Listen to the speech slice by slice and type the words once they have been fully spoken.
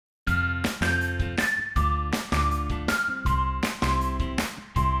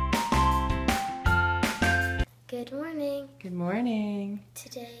Good morning.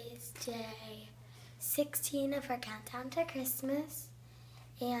 Today is day 16 of our countdown to Christmas,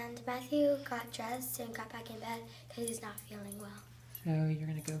 and Matthew got dressed and got back in bed because he's not feeling well. So you're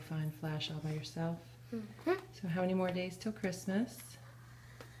going to go find Flash all by yourself? Mm-hmm. So how many more days till Christmas?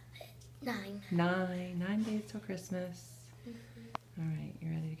 9. 9 days till Christmas. Mm-hmm. All right, you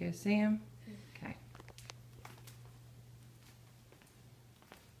ready to go see him? Mm-hmm. Okay.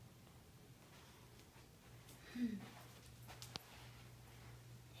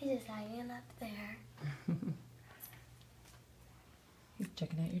 He's just hanging up there. He's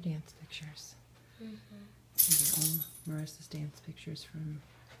checking out your dance pictures. Mm-hmm. These are all Marissa's dance pictures from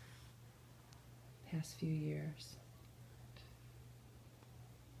past few years.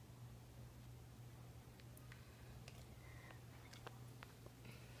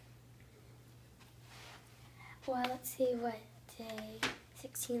 Well, let's see what day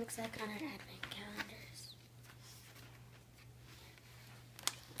 16 looks like on our advent calendars.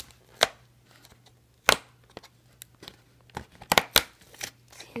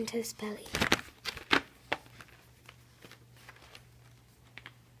 Santa's belly.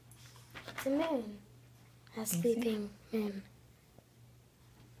 It's a moon. A sleeping moon.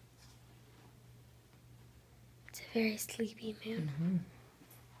 It's a very sleepy moon. Mm-hmm.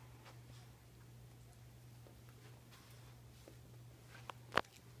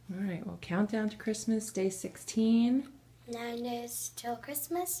 All right, well, countdown to Christmas, day 16. 9 days till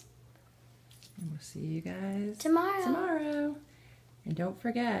Christmas. And we'll see you guys Tomorrow. And don't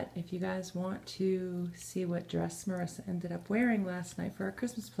forget, if you guys want to see what dress Marissa ended up wearing last night for our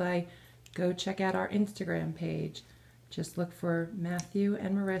Christmas play, go check out our Instagram page. Just look for Matthew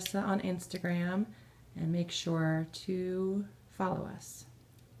and Marissa on Instagram and make sure to follow us.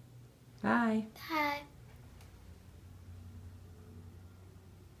 Bye. Bye.